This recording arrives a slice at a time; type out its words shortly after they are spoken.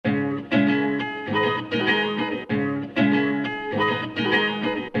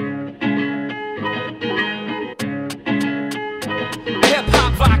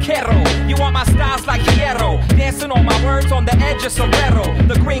vaquero. You want my styles like hierro, dancing on my words on the edge of sombrero.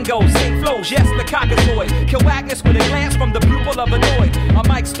 The gringos sing flows, yes, the cockazoid. Kill wagness with a glance from the pupil of annoyed. A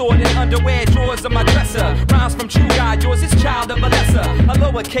mic stored in underwear drawers of my dresser. Rhymes from True God, yours is child of a lesser. A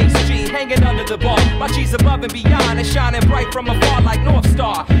lowercase G hanging under the bar. My G's above and beyond and shining bright from afar like North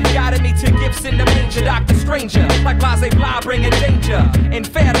Star. Guided me to gifts in the manger, Dr. Stranger. Like blase blah bringing danger.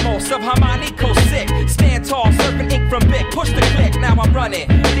 Enfermos of harmonico sick. Stand tall, surfing ink from Bic. Push the click, now I'm running.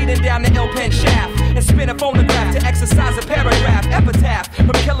 Leading down the L-pen shaft. And spin a phonograph to exercise a paragraph. Epitaph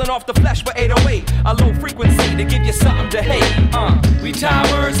from killing off the flesh with 808. A low frequency to give you something to hate. We tie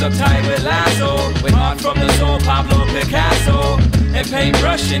words uptight with lasso. With art from the soul, Pablo Picasso. And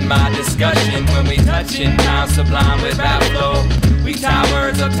paintbrushing my discussion when we touching time sublime with rap flow. We tie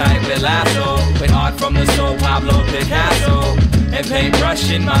words uptight with lasso. With art from the soul, Pablo Picasso. And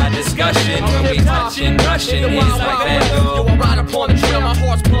paintbrushing my discussion when we touching Russian hits like Fando. Yo, I ride upon the trail, my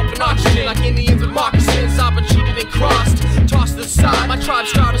heart's pumping oxygen like Indians with moccasins. I've been cheated and crossed, tossed aside. My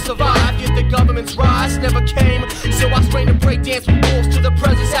tribe's trying to survive, yet the government's rise never came. So I strain to break dance with wolves till the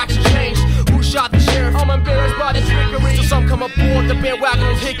presence action changed. Who shot the sheriff? I'm embarrassed by the trickery. So some come aboard the bandwagon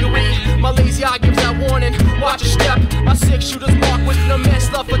of hickory. My lazy eye gives that warning, watch your step. My six shooters marked with an immense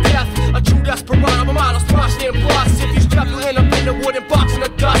love for death. A true desperado, I'm out of squashed and plus. If you step, you'll end up in the wooden box in the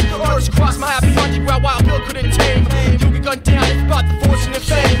dust. First cross, my happy underground wild bill couldn't tame. You'll be gunned down if about the fortune and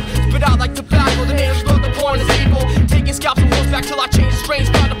fame. Spit out like tobacco, the names looked upon as evil. Taking scalps and horseback till I change the strains,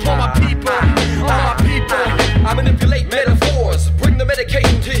 found upon my people. All my people. I manipulate metaphors, bring the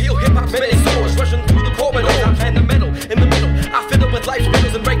medication to heal hip-hop's many sores. Rushing through the corridors, I'm in the middle. I fill it with life's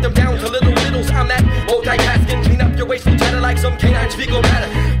riddles and break them down to little riddles. I'm that multitasking, clean up your wasteful chatter like some canines fecal matter.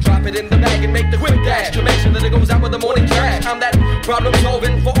 Drop it in the bag and make the quick dash to make sure that it goes out with the morning trash. I'm that problem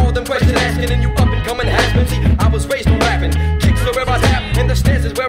solving for all them questions asking, and you up and coming has been. See, I